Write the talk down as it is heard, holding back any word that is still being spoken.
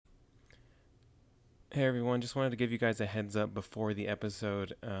Hey everyone, just wanted to give you guys a heads up before the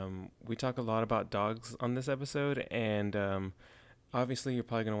episode. We talk a lot about dogs on this episode, and obviously you're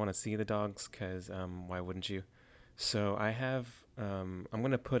probably going to want to see the dogs because why wouldn't you? So I'm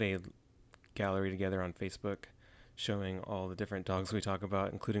going to put a gallery together on Facebook showing all the different dogs we talk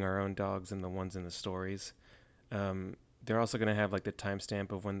about, including our own dogs and the ones in the stories. They're also going to have like the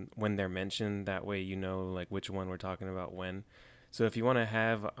timestamp of when they're mentioned. That way you know like which one we're talking about when. So if you want to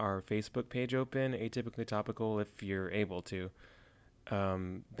have our Facebook page open, Atypically Topical, if you're able to,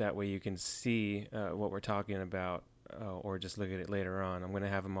 that way you can see what we're talking about or just look at it later on. I'm going to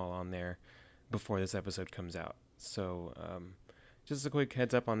have them all on there before this episode comes out. So just a quick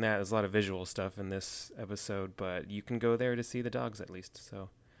heads up on that. There's a lot of visual stuff in this episode, but you can go there to see the dogs at least. So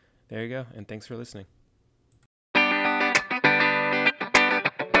there you go, and thanks for listening.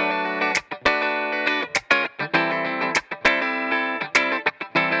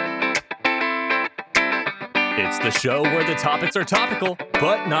 It's the show where the topics are topical,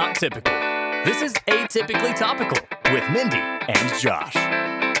 but not typical. This is Atypically Topical with Mindy and Josh.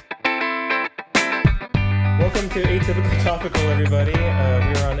 Welcome to Atypically Topical, everybody. We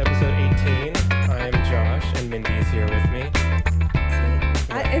are on episode 18. I am Josh, and Mindy is here with me.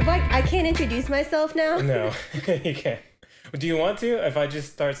 I can't introduce myself now. No, you can't. Do you want to? If I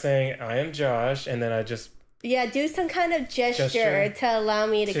just start saying, I am Josh, and then I just... Yeah, do some kind of gesture to allow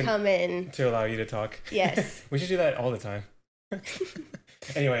me to come in. To allow you to talk. Yes. We should do that all the time.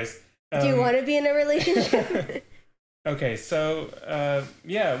 Anyways. Do you want to be in a relationship? Okay, so,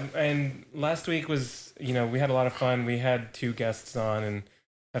 yeah, and last week was, we had a lot of fun. We had 2 guests on, and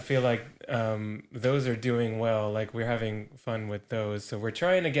I feel like those are doing well. Like, we're having fun with those. So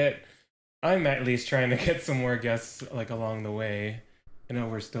I'm at least trying to get some more guests, like, along the way. I know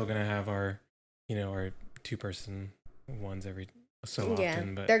we're still going to have our 2-person ones every so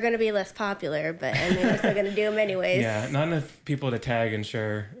often, but they're going to be less popular, but I mean, we're still going to do them anyways. Yeah, not enough people to tag and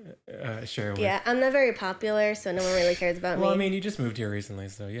share with. Yeah, I'm not very popular, so no one really cares about me. Well, I mean, you just moved here recently,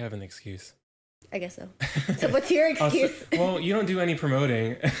 so you have an excuse. I guess so. So what's your excuse? Well, you don't do any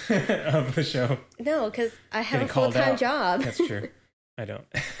promoting of the show. No, because I have a full-time job. That's true. I don't.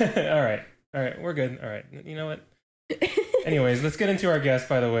 All right, we're good. All right, you know what? Anyways, let's get into our guest,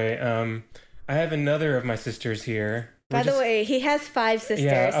 by the way. I have another of my sisters here. By the way, he has 5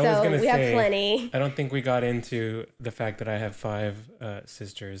 sisters, so we have plenty. I don't think we got into the fact that I have 5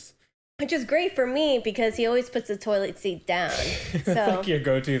 sisters. Which is great for me because he always puts the toilet seat down. It's like your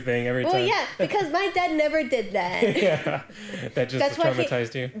go-to thing every time. Well, yeah, because my dad never did that. Yeah, that just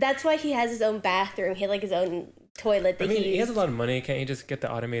traumatized you. That's why he has his own bathroom. He had like his own toilet that he has a lot of money. Can't you just get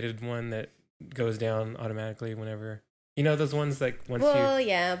the automated one that goes down automatically whenever? You know those ones like once you... Well,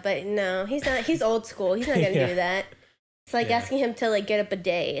 yeah, but no, he's not. He's old school. He's not going to do that. It's like asking him to like get a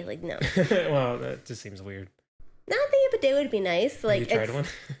bidet. Like, no. Well, that just seems weird. No, I think a bidet would be nice. Like, have you tried one?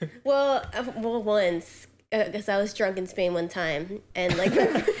 well, once because I was drunk in Spain one time, and like.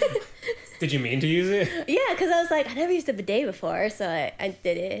 Did you mean to use it? Yeah, because I was like, I never used a bidet before, so I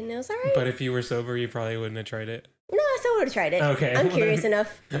did it, and it was all right. But if you were sober, you probably wouldn't have tried it. No, I still would have tried it. Okay, I'm curious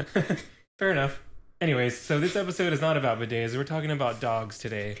enough. Fair enough. Anyways, so this episode is not about bidets. We're talking about dogs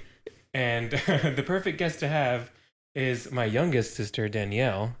today, and the perfect guest to have is my youngest sister,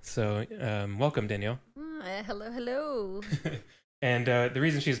 Danielle. So, welcome, Danielle. Hello. And the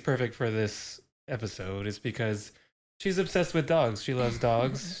reason she's perfect for this episode is because she's obsessed with dogs. She loves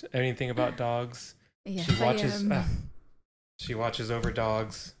dogs. Anything about dogs. Yes, She watches over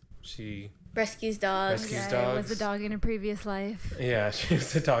dogs. She rescues dogs. dogs. I was a dog in a previous life. Yeah, she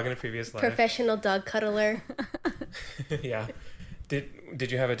was a dog in a previous life. Professional dog cuddler. Yeah.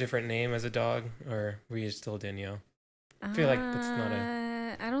 Did you have a different name as a dog, or were you still Danielle? I feel like that's not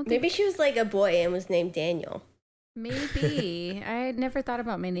a... I don't think... Maybe she was like a boy and was named Daniel. Maybe. I had never thought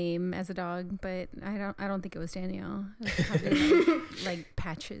about my name as a dog, but I don't think it was Danielle. It was probably like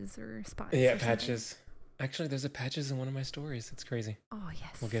Patches or Spots. Yeah, or Patches. Actually, there's a Patches in one of my stories. It's crazy. Oh,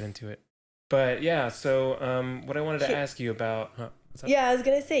 yes. We'll get into it. But yeah, so what I wanted to ask you about... Yeah, I was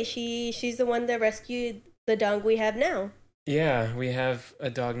going to say, she's the one that rescued the dog we have now. Yeah, we have a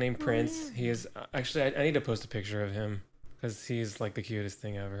dog named Prince. Yeah. He is... Actually, I need to post a picture of him because he's like the cutest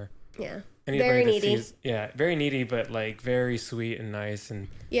thing ever. Yeah. Anybody very needy. Very needy, but like very sweet and nice. And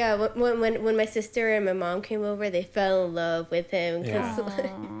yeah, when my sister and my mom came over, they fell in love with him.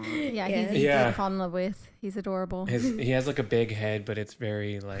 Yeah, he's easy to fall in love with. He's adorable. He has like a big head, but it's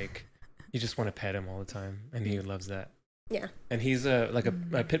very like you just want to pet him all the time, and he loves that. Yeah. And he's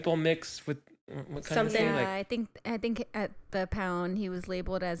a pit bull mix with what kind something. Of thing? Yeah, I think at the pound he was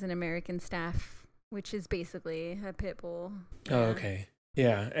labeled as an American Staff, which is basically a pit bull. Oh, okay.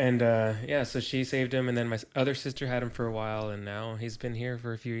 Yeah, and yeah, so she saved him, and then my other sister had him for a while, and now he's been here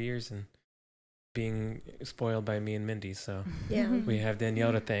for a few years and being spoiled by me and Mindy. So Yeah. we have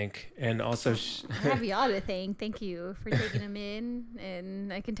Danielle to thank, and also I have y'all to thank. Thank you for taking him in,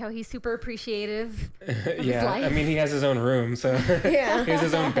 and I can tell he's super appreciative. yeah, I life. mean he has his own room, so Yeah. he has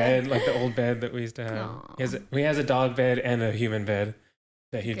his own bed, like the old bed that we used to have. Aw. He has a dog bed and a human bed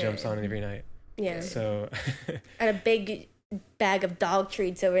that he jumps Good. on every night. Yeah. So And a big bag of dog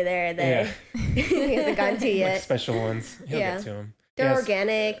treats over there that yeah, he hasn't gotten to like yet. special ones. He'll Yeah. get to them. They're Yes.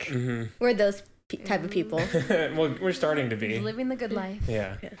 organic. Hmm. We're those type of people. Well, we're starting to be. He's living the good life.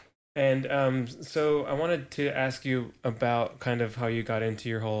 Yeah. Yeah. And so I wanted to ask you about kind of how you got into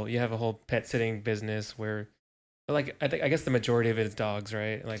you have a whole pet sitting business where, like, I guess the majority of it is dogs,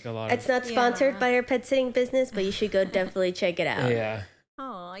 right? Like a lot It's of. not sponsored Yeah. by our pet sitting business, but you should go definitely check it out. Yeah.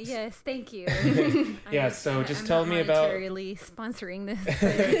 Oh yes, thank you. Yeah, so just I'm tell not me about- monetarily sponsoring this.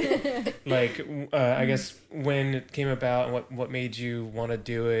 But Like, I guess when it came about, and what made you want to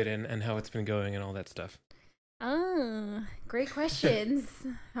do it, and how it's been going, and all that stuff. oh, great questions.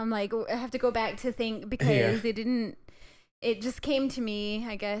 I'm like, I have to go back to think because Yeah. it just came to me,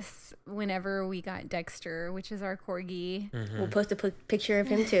 I guess, whenever we got Dexter, which is our corgi. Mhm. We'll post a picture of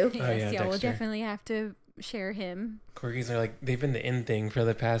him too. yeah, we'll Dexter. definitely have to share him. Corgis are like they've been the in thing for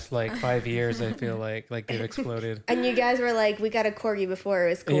the past like 5 years. I feel like they've exploded. And you guys were like, we got a corgi before it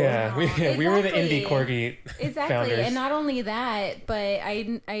was cool. Yeah, we were the indie Exactly. corgi Exactly. founders. And not only that, but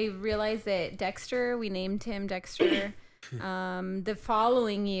I realized that Dexter, we named him Dexter. The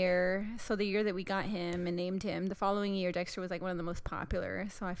following year, so the year that we got him and named him, the following year Dexter was like one of the most popular.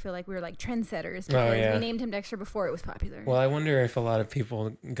 So I feel like we were like trendsetters because yeah. we named him Dexter before it was popular. Well, I wonder if a lot of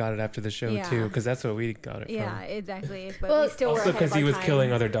people got it after the show Yeah. too, because that's what we got it yeah, from. exactly. But Well, we still were Also, ahead because of he our was time.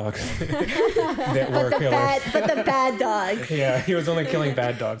 killing other dogs that were But killers. the bad dogs. Yeah, he was only killing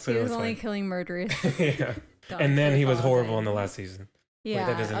bad dogs, so He it was was only fine. killing murderous Yeah, dogs and then that he was followed horrible him. in the last season. Yeah,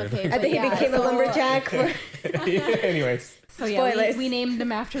 that doesn't okay. really- I but think he yeah, became a so- lumberjack. Anyways, So yeah, Spoilers. we named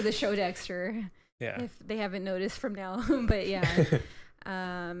him after the show Dexter. yeah. If they haven't noticed from now, but yeah.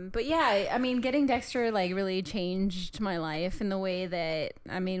 But yeah, I mean, getting Dexter like really changed my life in the way that,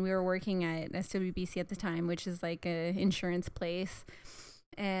 I mean, we were working at SWBC at the time, which is like a insurance place.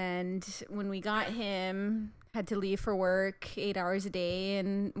 And when we got him, had to leave for work 8 hours a day.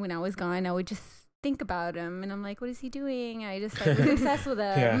 And when I was gone, I would just think about him. And I'm like, what is he doing? I just like was obsessed with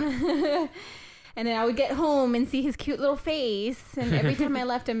him. And then I would get home and see his cute little face. And every time I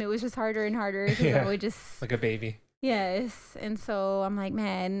left him, it was just harder and harder because Yeah. I would just Like a baby. yes. And so I'm like,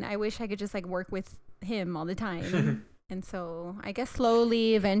 man, I wish I could just like work with him all the time. And so I guess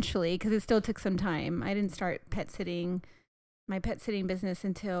slowly, eventually, because it still took some time. I didn't start my pet sitting business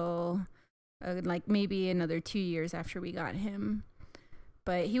until like maybe another 2 years after we got him.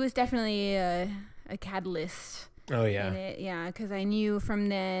 But he was definitely a catalyst Oh in yeah. it. Yeah, because I knew from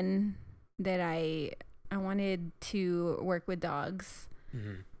then that I wanted to work with dogs.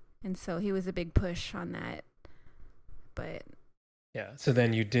 Mhm. And so he was a big push on that. But Yeah. So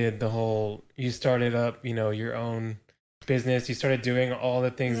then you started up, your own business. You started doing all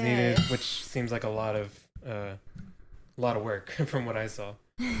the things needed, Yes. which seems like a lot of work from what I saw.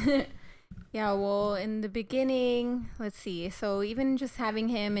 yeah, well, in the beginning, let's see. So even just having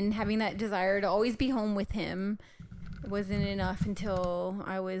him and having that desire to always be home with him wasn't enough until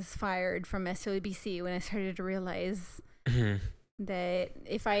I was fired from SWBC when I started to realize that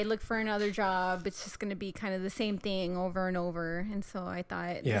if I look for another job, it's just going to be kind of the same thing over and over. And so I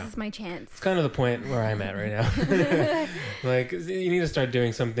thought, Yeah. this is my chance. It's kind of the point where I'm at right now. Like, you need to start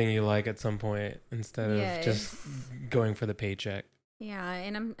doing something you like at some point instead of just going for the paycheck. Yeah,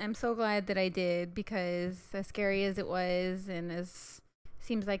 and I'm so glad that I did, because as scary as it was and as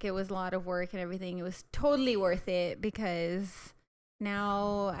seems like it was a lot of work and everything, it was totally worth it, because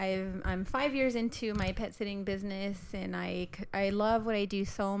now I'm 5 years into my pet sitting business, and I love what I do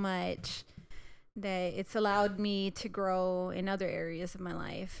so much that it's allowed me to grow in other areas of my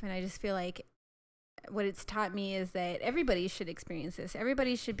life. And I just feel like what it's taught me is that everybody should experience this.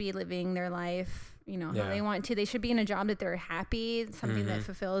 Everybody should be living their life, how Yeah. they want to. They should be in a job that they're happy, something that Mhm.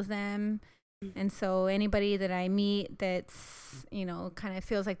 fulfills them. And so anybody that I meet that's, kind of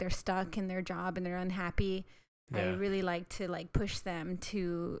feels like they're stuck in their job and they're unhappy, I Yeah. really like to like push them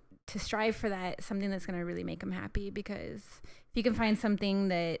to strive for that, something that's going to really make them happy. Because if you can find something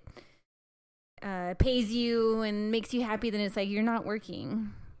that pays you and makes you happy, then it's like you're not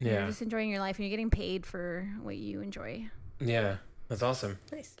working. You're Yeah. just enjoying your life and you're getting paid for what you enjoy. Yeah. That's awesome.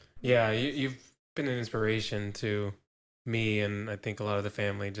 Nice. Yeah. You've been an inspiration to me, and I think a lot of the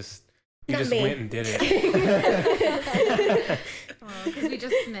family, just You Not just me. went and did it. Because we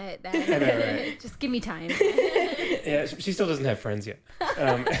just met. That. I know, right? Just give me time. Yeah, she still doesn't have friends yet.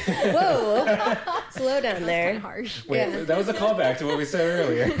 Whoa, slow down Kind there. of harsh. Wait, Yeah. that was a callback to what we said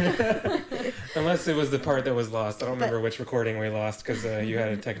earlier. Unless it was the part that was lost. I don't remember which recording we lost because you had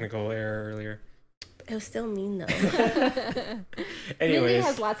a technical error earlier. It was still mean though. Mindy Anyways.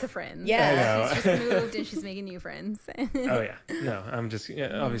 has lots of friends. Yeah. I She's know. just moved and she's making new friends. Oh yeah, no, I'm just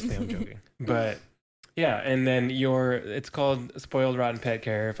obviously I'm joking, but yeah, and then it's called Spoiled Rotten Pet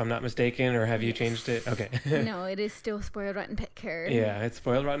Care, if I'm not mistaken, or have you changed it? Okay. No, it is still Spoiled Rotten Pet Care. Yeah, it's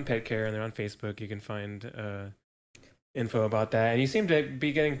Spoiled Rotten Pet Care, and they're on Facebook. You can find info about that, and you seem to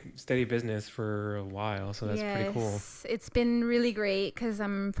be getting steady business for a while, so that's pretty cool. It's been really great because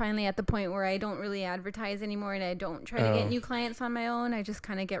I'm finally at the point where I don't really advertise anymore and I don't try to get new clients on my own. I just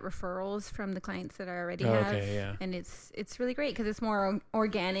kind of get referrals from the clients that I already have. Okay, yeah. And it's really great because it's more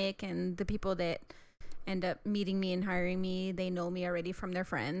organic, and the people that end up meeting me and hiring me, they know me already from their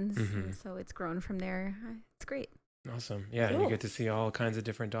friends. And so it's grown from there. It's great. Awesome. Yeah, and you Cool. get to see all kinds of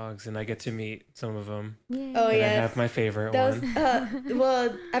different dogs, and I get to meet some of them. Yeah. Oh And I yeah. have my favorite That one. was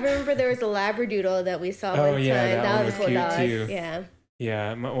well. I remember there was a Labradoodle that we saw Oh, one yeah, time. that one was a was cool cute, dog. too. Yeah.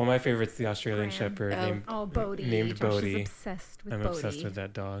 Yeah, my favorite's the Australian Graham. Shepherd Oh. named Oh, Bodhi. named Josh Bodhi. is obsessed with I'm Bodhi. obsessed with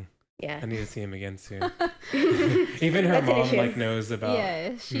that dog. Yeah. I need to see him again soon. Even her That's mom delicious. knows about.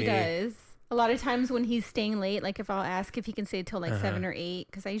 Yeah, she me. does. A lot of times when he's staying late, like if I'll ask if he can stay till like 7 or 8,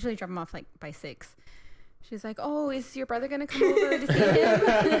 because I usually drop him off like by 6. She's like, "Oh, is your brother gonna come over to see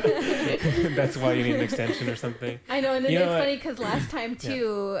him?" That's why you need an extension or something. I know, and then You it's know what? funny because last time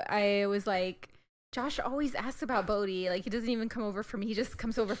too, I was like, Josh always asks about Bodhi. Like, he doesn't even come over for me. He just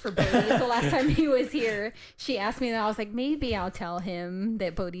comes over for Bodhi. So last time he was here, she asked me, and I was like, maybe I'll tell him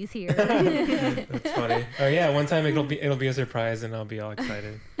that Bodhi's here. That's funny. Oh yeah, one time it'll be a surprise, and I'll be all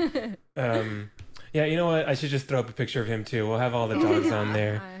excited. Yeah, you know what? I should just throw up a picture of him too. We'll have all the dogs on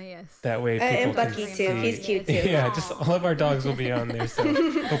there. Yes. That way people And can Bucky see. too. He's cute too. Yeah, just all of our dogs will be on there. So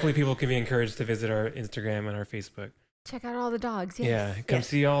hopefully people can be encouraged to visit our Instagram and our Facebook. Check out all the dogs. Yes. Yeah, come Yes.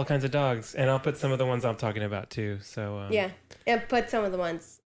 see all kinds of dogs, and I'll put some of the ones I'm talking about too. So Yeah. And put some of the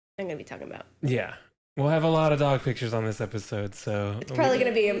ones I'm gonna be talking about. yeah, we'll have a lot of dog pictures on this episode. So It's probably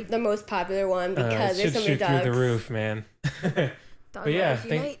gonna be the most popular one because it there's should so many shoot dogs. through the roof, man. Dog But yeah, lovers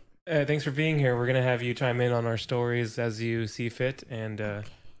unite. Thanks for being here. We're gonna have you chime in on our stories as you see fit, and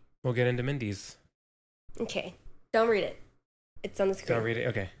we'll get into Mindy's. Okay. Don't read it. It's on the screen. Don't read it.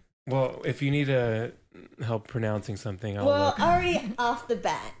 Okay. Well, if you need help pronouncing something, I'll Well, look. already off the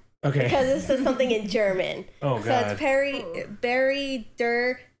bat Okay. because this is something in German. Oh So God. it's Barry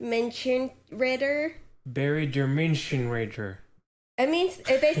der Menschenretter. Barry der Menschenretter.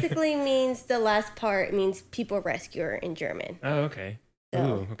 It basically means the last part means people rescuer in German. Oh, okay. So-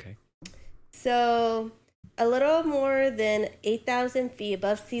 Ooh, okay. So, a little more than 8,000 feet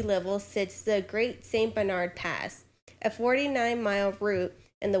above sea level sits the Great St. Bernard Pass, a 49-mile route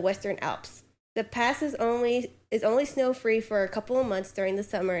in the Western Alps. The pass is only snow-free for a couple of months during the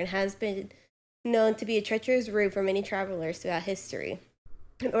summer and has been known to be a treacherous route for many travelers throughout history.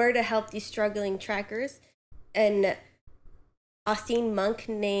 In order to help these struggling trekkers, an Austin monk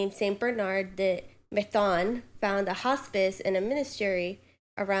named St. Bernard de Menthon found a hospice and a monastery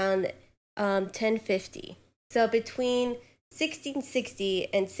around 1050. So between 1660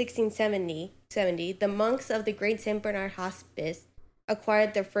 and 1670, the monks of the Great St. Bernard Hospice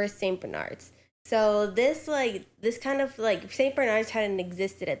acquired their first St. Bernards. So this kind of like St. Bernards hadn't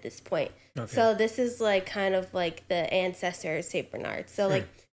existed at this point. Okay. So this is like kind of like the ancestor of St. Bernard. So like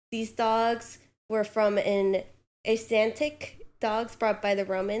these dogs were from an Asiatic dogs brought by the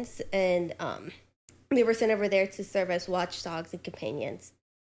Romans, and they were sent over there to serve as watchdogs and companions.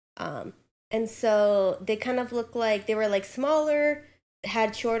 And so they kind of looked like they were like smaller,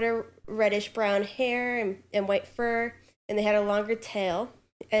 had shorter reddish brown hair and white fur, and they had a longer tail.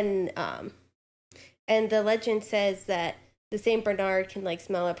 And the legend says that the Saint Bernard can like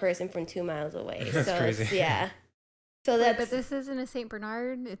smell a person from 2 miles away. That's so crazy. Yeah. So Wait, that's but this isn't a Saint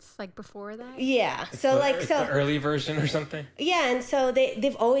Bernard. It's like before that. yeah. It's So the, it's the early version or something. yeah, and so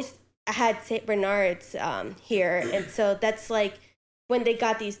they've always had Saint Bernards here, and so that's like when they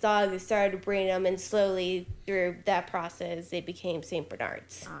got these dogs, they started to breed them, and slowly through that process, they became Saint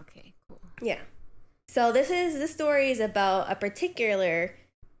Bernards. Okay, cool. Yeah. So this story is about a particular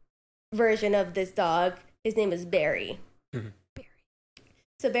version of this dog. His name is Barry. Mhm. Barry.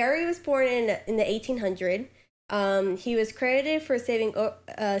 So Barry was born in the 1800s. He was credited for saving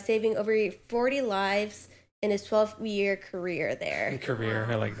over 40 lives in his 12-year career there. Career,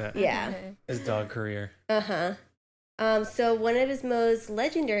 I like that. Yeah. His dog career. Uh-huh. So one of his most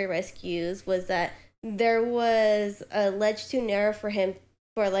legendary rescues was that there was a ledge too narrow for him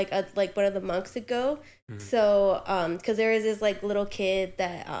for like one of the monks to go. So because there was this like little kid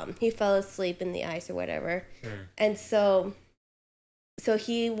that he fell asleep in the ice or whatever, and so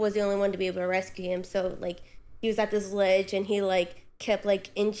he was the only one to be able to rescue him. So like he was at this ledge and he like kept like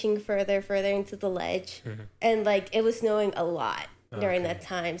inching further into the ledge, and like it was snowing a lot during that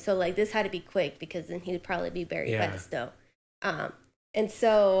time. So like this had to be quick because then he would probably be buried by the snow. And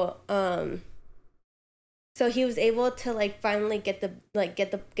so so he was able to like finally get to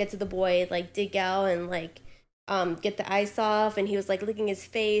the boy, like dig out and like get the ice off, and he was like licking his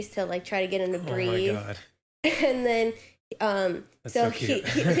face to like try to get him to breathe. Oh my God. And then so he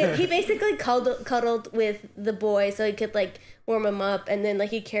basically cuddled with the boy so he could like warm him up, and then like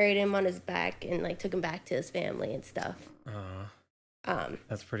he carried him on his back and like took him back to his family and stuff.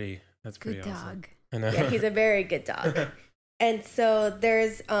 That's pretty Good awesome. dog. I know. Yeah, he's a very good dog. And so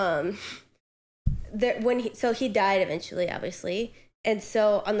there's he died eventually, obviously. And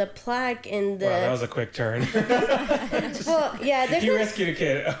so on the plaque in the Wow, that was a quick turn. well, yeah, there's You rescued a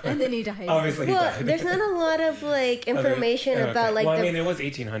kid. And then he died. Obviously he well, died. there's not a lot of like information about like well, the I mean, it was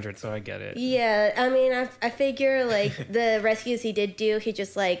 1800, so I get it. yeah. I mean, I figure like the rescues he did do, he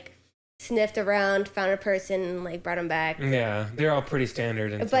just like sniffed around, found a person, and like brought him back. Yeah, they're all pretty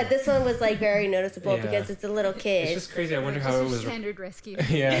standard. And But this one was like very noticeable Yeah. because it's a little kid. It's just crazy. I wonder how Just it a was. standard rescue.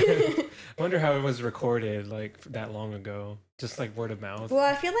 Yeah, I wonder how it was recorded like that long ago. Just like word of mouth. Well,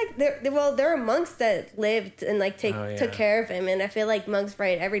 I feel like there are monks that lived and like took care of him, and I feel like monks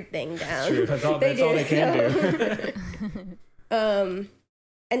write everything down. True. That's all they can do.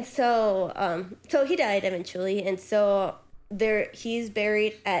 And so he died eventually, and so he's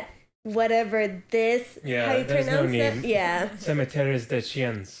buried at whatever this Yeah, how you there's no pronounce it? need. Yeah, Cemeteries de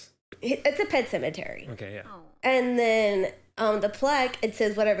Chiens. it's a pet cemetery. Okay, yeah. Oh. And then the plaque, it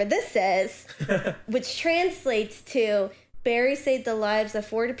says whatever this says, which translates to Barry saved the lives of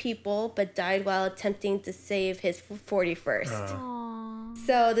 40 people, but died while attempting to save his 41st. Aw.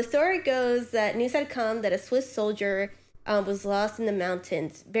 So the story goes that news had come that a Swiss soldier was lost in the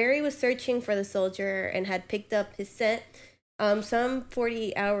mountains. Barry was searching for the soldier and had picked up his scent, some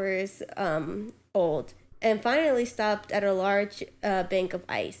 40 hours old, and finally stopped at a large bank of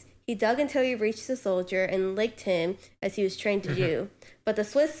ice. He dug until he reached the soldier and licked him as he was trained to do. But the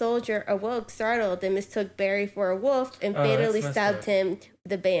Swiss soldier awoke startled and mistook Barry for a wolf and fatally stabbed him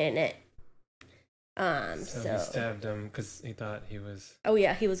with a bayonet. So he stabbed him because he thought he was. Oh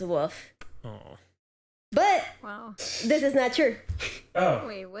yeah, he was a wolf. Oh. But Wow. this is not true. Oh.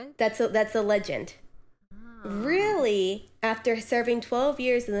 Wait, what? That's a legend. Really, after serving 12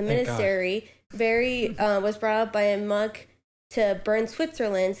 years in the Thank God. ministry, Barry was brought up by a monk to Bern,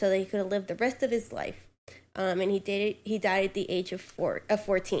 Switzerland, so that he could live the rest of his life. And he died at the age of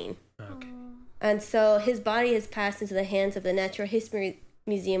 14. Okay. And so his body has passed into the hands of the Natural History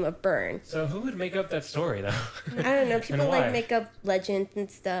Museum of Bern. So who would make up that story though? I don't know. People And why? like make up legends and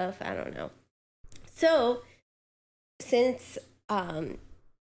stuff. I don't know. So, since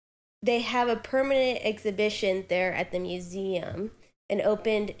they have a permanent exhibition there at the museum and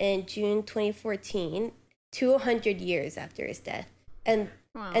opened in June 2014, 200 years after his death.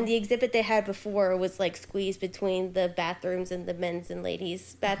 Wow. And the exhibit they had before was like squeezed between the bathrooms and the men's and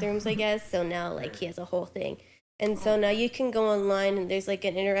ladies' bathrooms, I guess. So now like he has a whole thing. And so now you can go online and there's like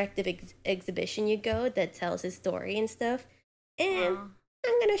an interactive exhibition you go that tells his story and stuff. And Wow.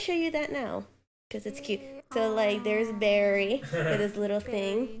 I'm going to show you that now because it's cute. So like there's Barry with his little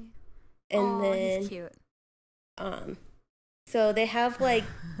thing. And Aw, then he's cute. so they have like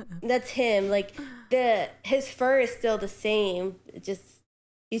that's him. Like his fur is still the same. It just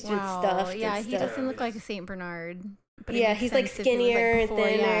he's been stuffed. Yeah, and he stuff. doesn't look like a Saint Bernard. But Yeah, it makes he's, like, sense if he was, skinnier and before.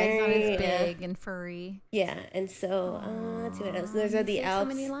 Yeah, he's not thinner, as yeah. big and furry. Yeah, and so let's see what else. Those Aw, are he the saved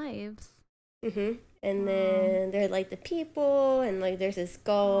Alps. So many lives. And then there are like the people, and like there's a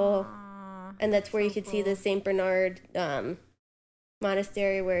skull, Aw, and that's where you so could see the cool. Saint Bernard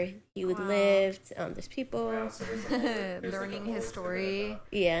monastery where he would Wow. lived. There's people. Learning his story.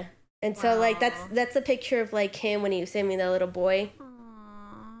 Yeah, and so like Wow. that's a picture of like him when he was saving that little boy.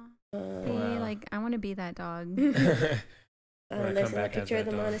 Aw. See, Wow. like I want to be that dog. Wanna There's come another back as picture of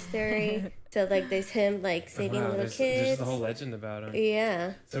that the dog. monastery. So like there's him like saving Wow, little there's kids. a whole legend about him.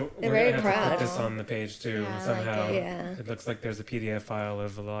 Yeah, So They're we're very gonna have proud. to put this on the page too Yeah, I like somehow. it. yeah. It looks like there's a PDF file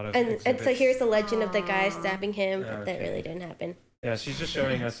of a lot of And so exhibits. here's the legend of the guy Aw. stabbing him. Oh, That okay. really didn't happen. Yeah, she's just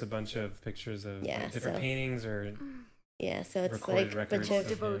showing us a bunch of pictures of Yeah, different so- paintings or Yeah, so it's Recorded like a records bunch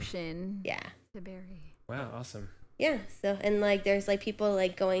of- of Devotion yeah. to Barry. wow, awesome. Yeah, so and like there's like people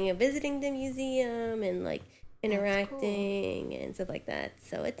like going and visiting the museum and like interacting and stuff like that.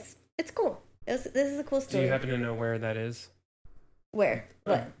 So it's cool. This is a cool Do story. you happen to know where that is? Where?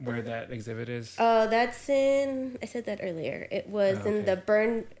 What? Where that exhibit is? Oh, that's in. I said that earlier. It was in the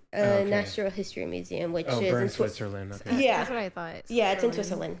Bern okay. Natural History Museum, which is Bern, in Switzerland. Okay. Yeah. That's what I thought. Yeah, it's in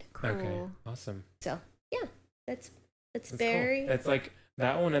Switzerland. Cool. Okay. Awesome. So yeah, that's That's very. cool. It's like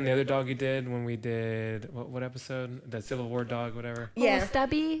that one and the other dog you did when we did what episode? The Civil War dog, whatever. Yeah, Oh,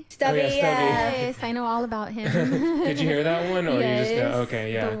 Stubby. Stubby. Oh, yeah, Stubby. Yes, I know all about him. Did you hear that one, or you just Yes,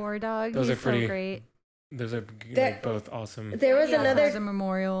 okay? Yeah, The war dog. Those He's are pretty- so great. those are There- like, both awesome. There was He also has a another.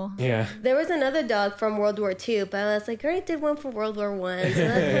 memorial. Yeah. There was another dog from World War II, but I was like, I already did one for World War One, so that's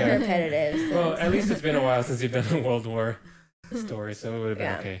Yeah. very repetitive. So Well, at least it's been a while since you've done a World War story, so it would have been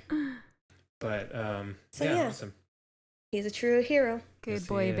Yeah. okay. But So, yeah, yeah. awesome. he's a true hero. Good Yes, he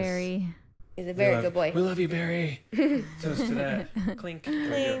boy, is. Barry. He's a very good boy. We love you, Barry. Toast to that. Clink.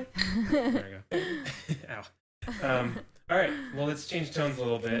 There we go. There we go. Ow. All right. Well, let's change tones a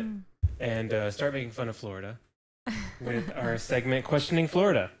little bit and start making fun of Florida with our segment Questioning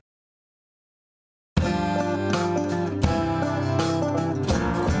Florida.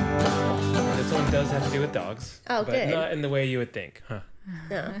 This one does have to do with dogs. Oh, but good. not in the way you would think, huh?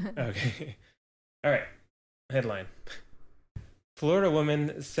 No. Okay. All right. Headline. Florida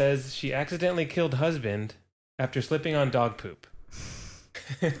woman says she accidentally killed husband after slipping on dog poop.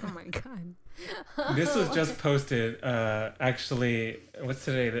 Oh my god. This was just posted, actually, what's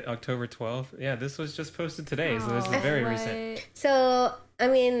today, October 12th? Yeah, this was just posted today, so this is very recent. So I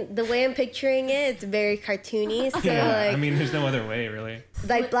mean, the way I'm picturing it, it's very cartoony. So Yeah, like, I mean, there's no other way, really.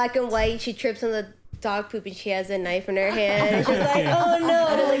 like black and white. She trips on the dog poop and she has a knife in her hand. And she's like, oh no,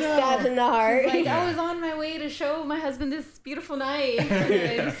 and it like stabs in the heart. Like, Yeah. I was on my way to show my husband this beautiful knife.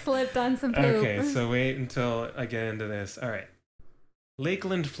 Yeah. I slipped on some poop. Okay, so wait until I get into this. All right.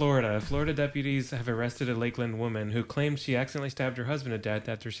 Lakeland, Florida. Florida deputies have arrested a Lakeland woman who claimed she accidentally stabbed her husband to death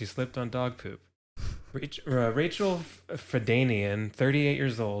after she slipped on dog poop. Rachel Fredanian, 38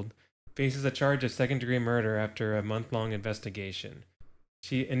 years old, faces a charge of second-degree murder after a month-long investigation.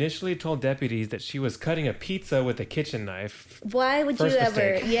 She initially told deputies that she was cutting a pizza with a kitchen knife. Why would First you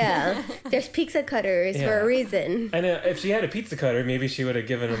ever? mistake. Yeah, there's pizza cutters for Yeah. a reason. And if she had a pizza cutter, maybe she would have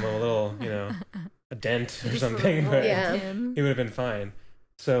given him a little, a dent or something. But Yeah. he would have been fine.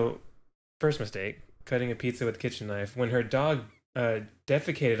 So, first mistake, cutting a pizza with a kitchen knife. When her dog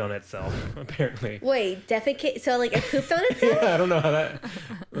defecated on itself, apparently. Wait, defecate? So like it pooped on itself? Yeah, I don't know how that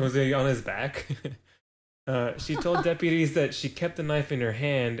was. He on his back? She told deputies that she kept the knife in her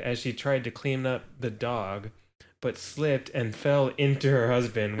hand as she tried to clean up the dog, but slipped and fell into her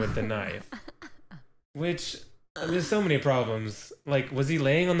husband with the knife. Which, there's so many problems. Like, was he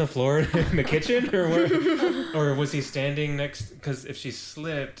laying on the floor in the kitchen, or was he standing next? Because if she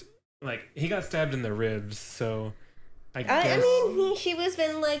slipped, like, he got stabbed in the ribs, so I guess. I mean, she was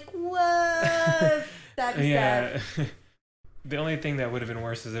been like, whoa, stab, Yeah. The only thing that would have been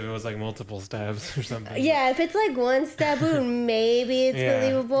worse is if it was like multiple stabs or something. Yeah, if it's like one stab wound, maybe it's Yeah.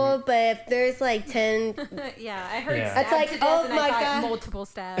 believable. But if there's like 10, Yeah, I heard Yeah. stabbed It's like, to death oh and my I thought God. multiple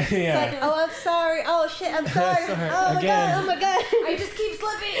stabs. Yeah. like, oh, I'm sorry. Oh shit, I'm sorry. Sorry, Oh my again. god. Oh my god. I just keep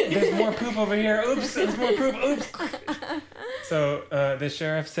slipping. There's more poop over here. Oops, there's more poop. Oops. So the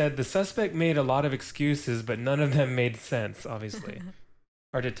sheriff said the suspect made a lot of excuses, but none of them made sense, obviously.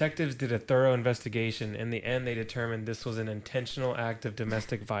 Our detectives did a thorough investigation. In the end, they determined this was an intentional act of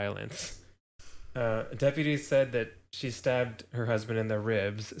domestic violence. Deputies said that she stabbed her husband in the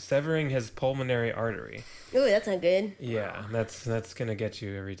ribs, severing his pulmonary artery. Ooh, that's not good. Yeah, that's gonna get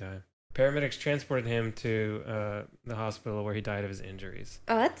you every time. Paramedics transported him to the hospital where he died of his injuries.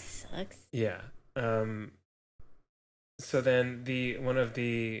 Oh, that sucks. Yeah. So then one of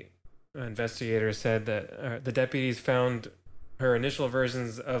the investigators said that the deputies found her initial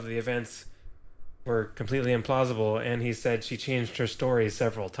versions of the events were completely implausible, and he said she changed her story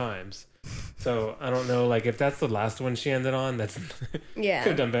several times. So I don't know, like, if that's the last one she ended on, that's Yeah. could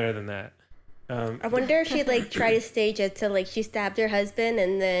have done better than that. I wonder if she'd like try to stage it to like she stabbed her husband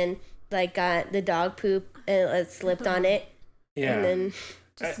and then like got the dog poop and slipped on it. Yeah. And then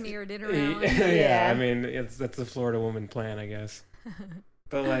Just smeared it Yeah, around. Yeah. I mean, that's a Florida woman plan, I guess.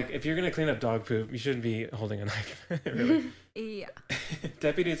 But like, if you're gonna clean up dog poop, you shouldn't be holding a knife. Really. Yeah.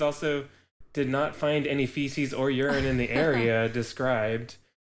 Deputies also did not find any feces or urine in the area described.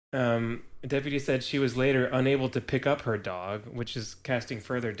 Deputy said she was later unable to pick up her dog, which is casting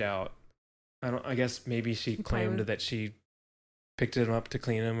further doubt. I guess maybe she claimed would- that she picked him up to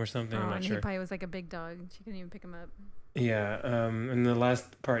clean him or something. I'm Oh, not and sure. he probably was like a big dog. She couldn't even pick him up. Yeah. And the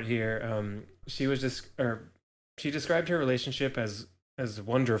last part here, she was she described her relationship as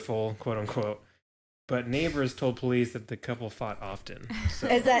wonderful, quote unquote, but neighbors told police that the couple fought often. So.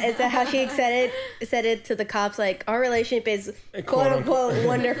 Is that how she said it to the cops? Like, our relationship is quote unquote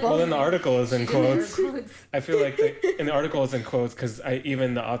wonderful. Well, then the article is in quotes. I feel like in the article is in quotes because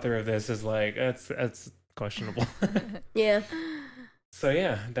even the author of this is like that's questionable. Yeah. So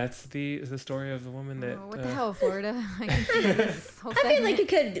yeah, that's the story of the woman that. What the hell, Florida? I can see this whole I feel like you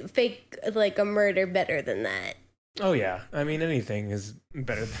segment. could fake like a murder better than that. Oh yeah, I mean anything is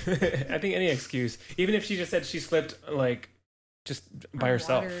better. I think any excuse, even if she just said she slipped like just by On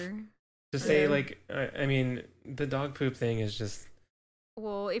herself, water. just say Yeah. like I mean the dog poop thing is just.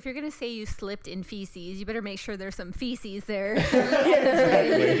 Well, if you're gonna say you slipped in feces, you better make sure there's some feces there.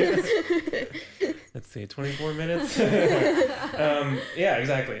 Let's see, 24 minutes. Yeah,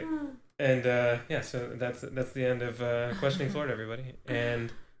 exactly. And yeah, so that's the end of questioning Florida, everybody.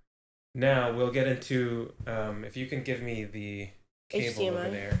 And now we'll get into if you can give me the cable over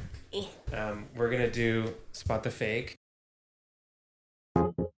HDMI. there. We're gonna do spot the fake.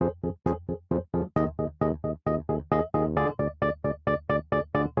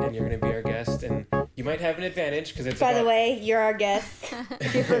 And you're gonna be our guest, and you might have an advantage because it's. By the way, you're our guest.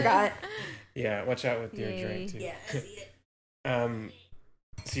 If you forgot. Yeah, watch out with your Yay. drink too. Yeah, I see it.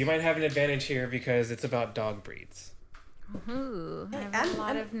 So you might have an advantage here because it's about dog breeds. Ooh, I have I'm- a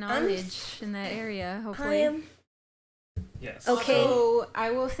lot I'm- of knowledge in that area, I hopefully. am. Yes. Okay. So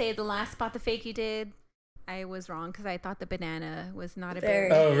I will say the last spot the fake you did, I was wrong because I thought the banana was not a berry.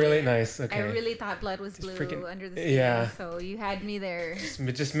 Very. Oh, really? Nice. Okay. I really thought blood was Just blue freaking- under the skin. yeah. So you had me there.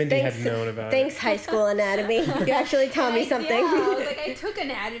 Just Mindy Thanks- had known about Thanks, high school anatomy. You actually taught me something. Yeah, I was like, I took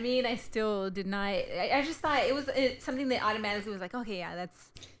anatomy and I still did not. I just thought it's something that automatically was like, okay, yeah, that's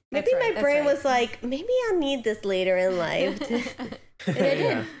Maybe right, my that's brain right. was like, maybe I'll need this later in life. And I it.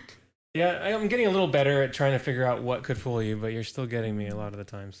 did. Yeah, I'm getting a little better at trying to figure out what could fool you, but you're still getting me a lot of the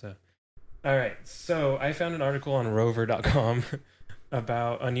time. So, all right. So I found an article on Rover.com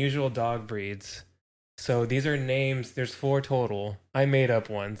about unusual dog breeds. So these are names. There's 4 total. I made up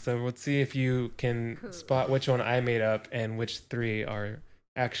one. So let's see if you can Cool. spot which one I made up and which 3 are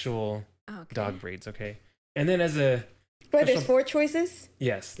actual Okay. dog breeds. Okay. And then as a Wait, there's 4 choices?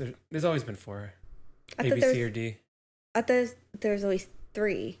 yes, there's always been 4. I A, thought B, there C, was, or D. I thought there was always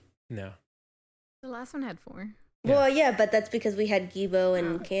 3. No. The last one had 4. Yeah. Well, yeah, but that's because we had Gibo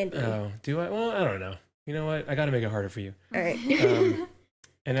and Candy. Oh, do I? Well, I don't know. You know what? I got to make it harder for you. All right.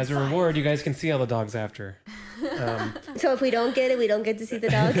 And as a reward, you guys can see all the dogs after. So if we don't get it, we don't get to see the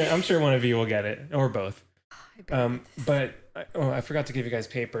dog. I'm sure one of you will get it, or both. I bet. But I forgot to give you guys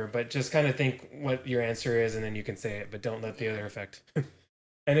paper. But just kind of think what your answer is, and then you can say it. But don't let the other affect.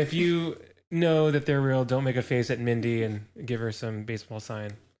 And if you know that they're real, don't make a face at Mindy and give her some baseball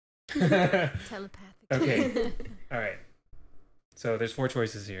sign. Telepathic. Okay. All right. So there's 4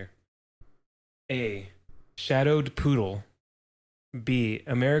 choices here. A, shadowed poodle. B,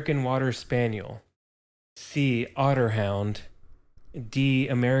 American water spaniel. C, otterhound. D,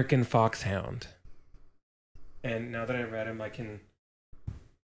 American foxhound. And now that I read them, I can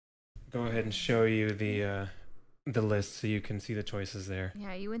go ahead and show you the list so you can see the choices there.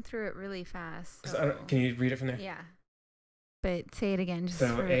 Yeah, you went through it really fast. So I don't- can you read it from there? Yeah. But say it again. Just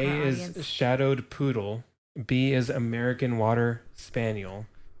So for A our is audience. shadowed poodle. B is American water spaniel.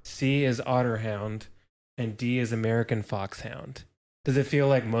 C is otterhound. And D is American foxhound. Does it feel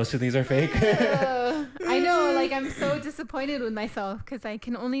like most of these are fake? I know, like I'm so disappointed with myself because I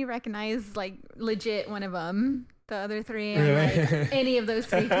can only recognize like legit one of them. The other 3, I'm like, any of those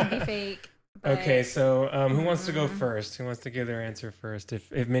 3 can be fake. But Okay, so who wants to go first? Who wants to give their answer first?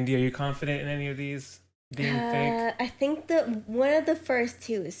 If Mindy, are you confident in any of these being fake? I think that one of the first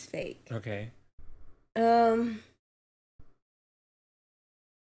 2 is fake. Okay.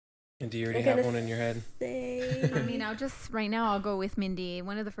 And do you already I'm have gonna one in your head? say- I mean, I'll go with Mindy.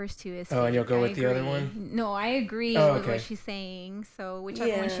 One of the first 2 is fake. Oh, and you'll go I with the other agree. one? No, I agree Oh, with okay. what she's saying. So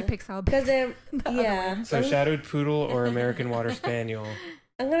whichever one she Yeah. picks, I'll pick. Because they're, the other yeah. one. So shadowed poodle or American water spaniel?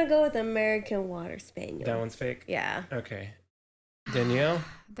 I'm going to go with American Water Spaniel. That one's fake? Yeah. Okay. Danielle?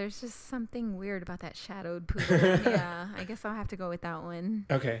 There's just something weird about that shadowed poodle. Yeah, I guess I'll have to go with that one.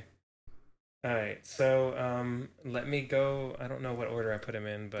 Okay. All right. So let me go. I don't know what order I put him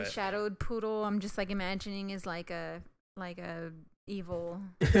in, The but shadowed poodle, I'm just like imagining is like a evil.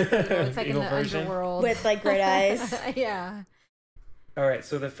 It's like Evil in the version? underworld With like red eyes. Yeah. All right.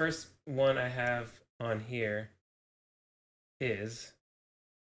 So the first one I have on here is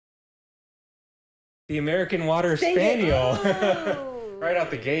the American Water Dang it. Spaniel. Oh. Right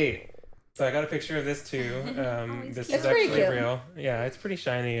out the gate. So I got a picture of this too. he's This cute. is It's pretty actually cute. real. Yeah, it's pretty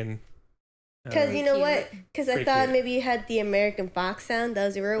shiny and Because you know Cute. what? Because I Pretty thought cute. maybe you had the American Fox sound. That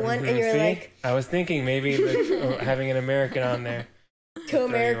was the real one. And you were See? like, I was thinking maybe having an American on there. two throw you off.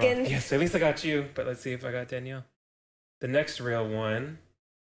 Americans. Yes, at least I got you. But let's see if I got Danielle. The next real one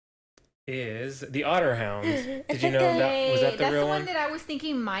is the Otter Hound. Did you know that was that the That's real the one one? that I was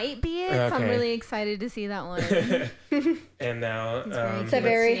thinking might be it. So I'm Okay. really excited to see that one. And now, It's very It's a cute.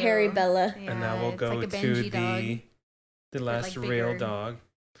 very too. hairy Bella. and now we'll it's go like a to Benji dog. the last like, real bigger. dog.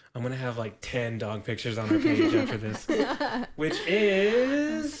 I'm gonna have like 10 dog pictures on our page after this, which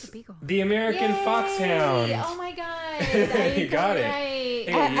is Beagle. the American Yay! Foxhound. Oh my god! You got it. Right.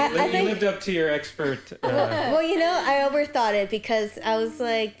 Hey, I you think- lived up to your expert. Well, you know, I overthought it because I was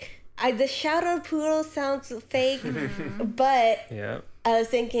like, the shout-out poodle sounds fake, but Yeah. I was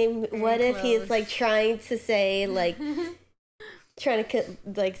thinking, what if he's close. like trying to say like, trying to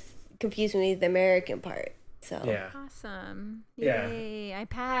confuse me with the American part. So Yeah. Awesome. Yeah. Yay. I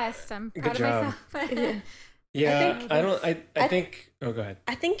passed. I'm Good proud job. of myself. Yeah. think- I think. Oh, go ahead.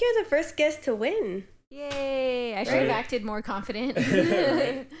 I think you're the first guest to win. Yay. I should have Right. acted more confident.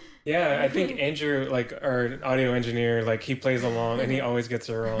 Right. Yeah, I think Andrew, like our audio engineer, like he plays along and he always gets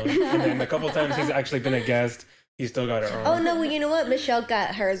it wrong. And then a couple times he's actually been a guest, he still got it wrong. Oh no, well, you know what? Michelle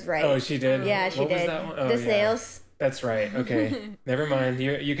got hers right. Oh, she did. Yeah, she What was did. that one? Oh, The yeah. snails. That's right. Okay, never mind.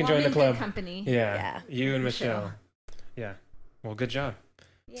 You can Well, join I'm the in good club. company. Yeah. Yeah. You and Michelle. Michelle. Yeah. Well, good job.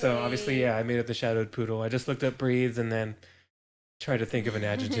 So obviously, Yay. yeah, I made up the shadowed poodle. I just looked up breeds and then tried to think of an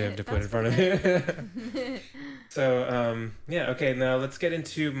adjective to put in front of it. So, yeah, okay, now let's get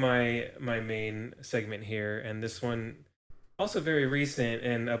into my main segment here. And this one also very recent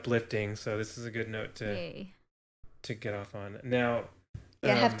and uplifting, so this is a good note Yay. to get off on. Now,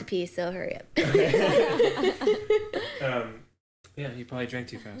 Yeah, I have to pee, so hurry up. yeah, you probably drank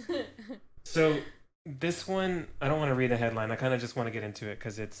too fast. So this one, I don't want to read the headline. I kind of just want to get into it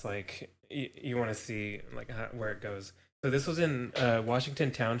because it's like you want to see like where it goes. So this was in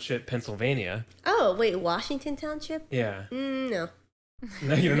Washington Township, Pennsylvania. Oh wait, Washington Township? Yeah. No.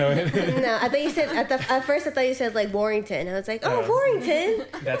 No, you don't know it. No, I thought you said at first I thought you said like Warrington. I was like, oh, Oh. Warrington.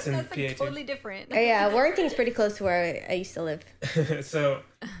 That's in That's PA like too. totally different. Oh, yeah, Warrington's pretty close to where I used to live. So,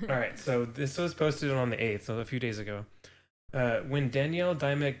 all right. So this was posted on the 8th, so a few days ago. When Danielle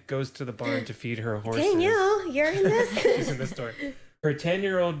Dymek goes to the barn to feed her horses. Danielle, you're in She's this. in the story. Her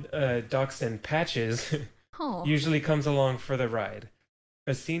 10-year-old dachshund Patches Oh. usually comes along for the ride.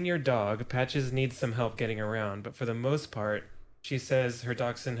 A senior dog, Patches needs some help getting around, but for the most part, she says her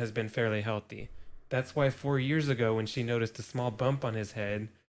dachshund has been fairly healthy. That's why 4 years ago, when she noticed a small bump on his head,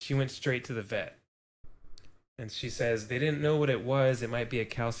 she went straight to the vet. And she says they didn't know what it was. It might be a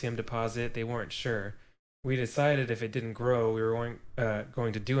calcium deposit. They weren't sure. We decided if it didn't grow, we were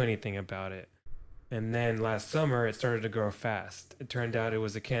going to do anything about it. And then last summer, it started to grow fast. It turned out it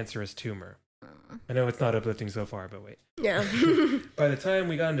was a cancerous tumor. I know it's not uplifting so far, but wait. Yeah. By the time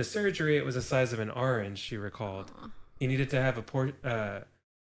we got into surgery, it was the size of an orange, she recalled. He needed to have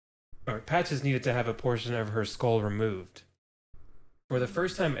Patches needed to have a portion of her skull removed. For the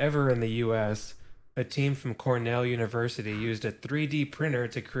first time ever in the U.S., a team from Cornell University used a 3D printer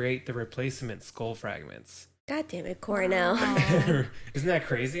to create the replacement skull fragments. God damn it, Cornell. Wow. Isn't that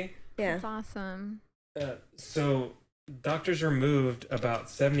crazy? Yeah. That's awesome. So doctors removed about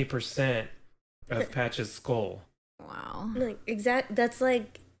 70% of Patch's skull. Wow. Like that's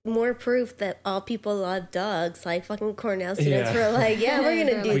like more proof that all people love dogs. Like fucking Cornell students Yeah. were like, yeah, we're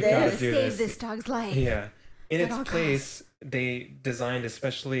gonna They're do We gotta this. do Save this. this dog's life. Yeah. In At its all place, they designed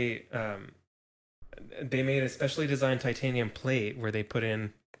they made a specially designed titanium plate where they put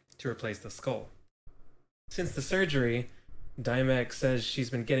in to replace the skull. Since the surgery, Dymek says she's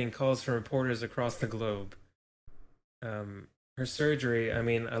been getting calls from reporters across the globe. Her surgery, I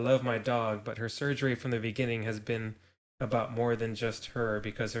mean, I love my dog, but her surgery from the beginning has been about more than just her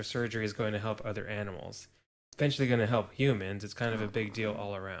because her surgery is going to help other animals. It's eventually going to help humans. It's kind of a big deal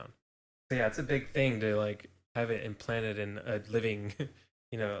all around. So yeah, it's a big thing to like have it implanted in a living,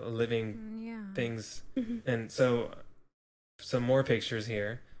 living Yeah. things. Mhm. And so some more pictures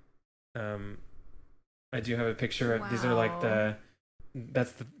here. I do have a picture of these are like Wow.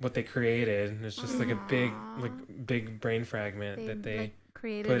 what they created. It's just like a big Aw. big brain fragment that they like,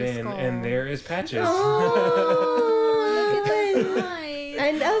 created put a in, skull. and there is Patches. Oh, That's look at nice.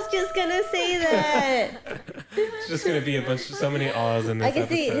 And I was just gonna say that. It's just gonna be so many awes in this I can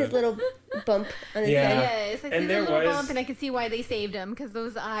see episode. his little bump on his Yeah. head. Yes, I see And the there little was- bump, and I can see why they saved him because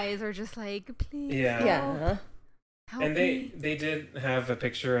those eyes are just like, please. Yeah. Yeah. Help And me. they did have a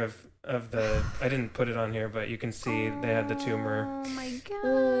picture of of the. I didn't put it on here, but you can see they had the tumor. Oh my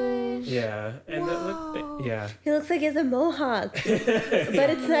gosh. Yeah, and yeah. He looks like he has a mohawk, but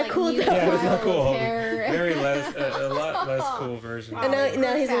it's not Like cool you- though. Yeah, it's not cool. Hair. Very less, a lot less cool version. And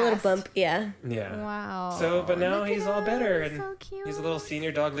now he's a little Fast. bump. Yeah. Yeah. Wow. So, but now Look at he's all him. better, He's and so cute. he's a little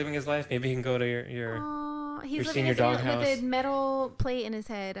senior dog living his life. Maybe he can go to your Aw, he's your living senior his life doghouse. with a metal plate in his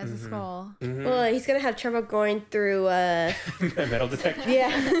head as a Mhm. skull. Mhm. Well, he's gonna have trouble going through. metal detector. Yeah.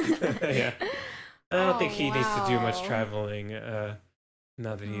 Yeah. I don't think he needs to do much wow. traveling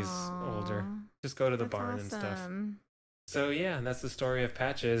now that he's older. Aw, Just go to the that's barn and stuff. awesome. So yeah, that's the story of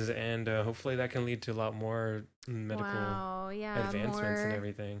Patches, and hopefully that can lead to a lot more medical Wow, yeah, advancements and more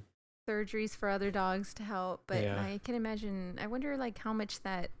everything. surgeries for other dogs to help. But Yeah. I can imagine. I wonder, like, how much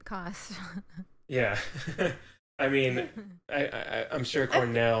that costs. Yeah. I mean, I'm sure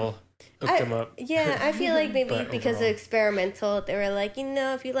Cornell hooked him up. Yeah, I feel like maybe But because of overall- experimental, they were like,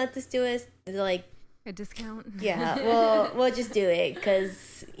 if you let this do it, like, A discount. yeah, we'll just do it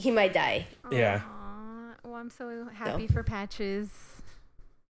because he might die. Yeah. Aw, well, I'm so happy for Patches.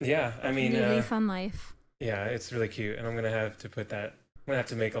 Yeah, I mean, New lease on life. yeah, it's really cute, and I'm gonna have to put that. I'm gonna have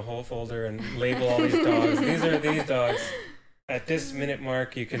to make a whole folder and label all these dogs. These are these dogs. At this minute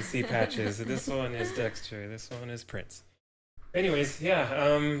mark, you can see Patches. This one is Dexter. This one is Prince. Anyways, yeah,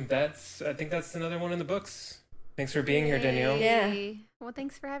 I think that's another one in the books. Thanks for being here, Danielle. Yeah. Yay. Well,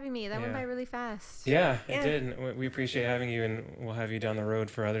 thanks for having me. That went Yeah. by really fast. Yeah, Yeah. it did. We appreciate having you, and we'll have you down the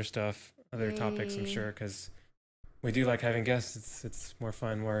road for other stuff, other topics, I'm Yay. sure, because we do like having guests. It's more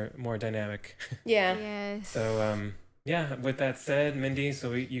fun, more dynamic. Yeah. Yes. So, yeah, with that said, Mindy,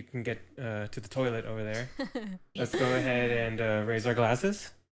 so you can get to the toilet over there. Let's go ahead and raise our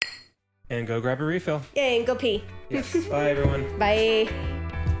glasses and go grab a refill. Yeah, and go pee. Yes. Bye, everyone. Bye.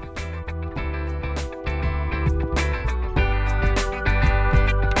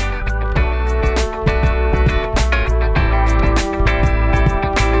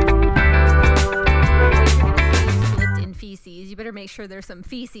 Slipped in feces. You better make sure there's some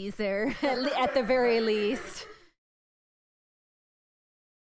feces there at the very least.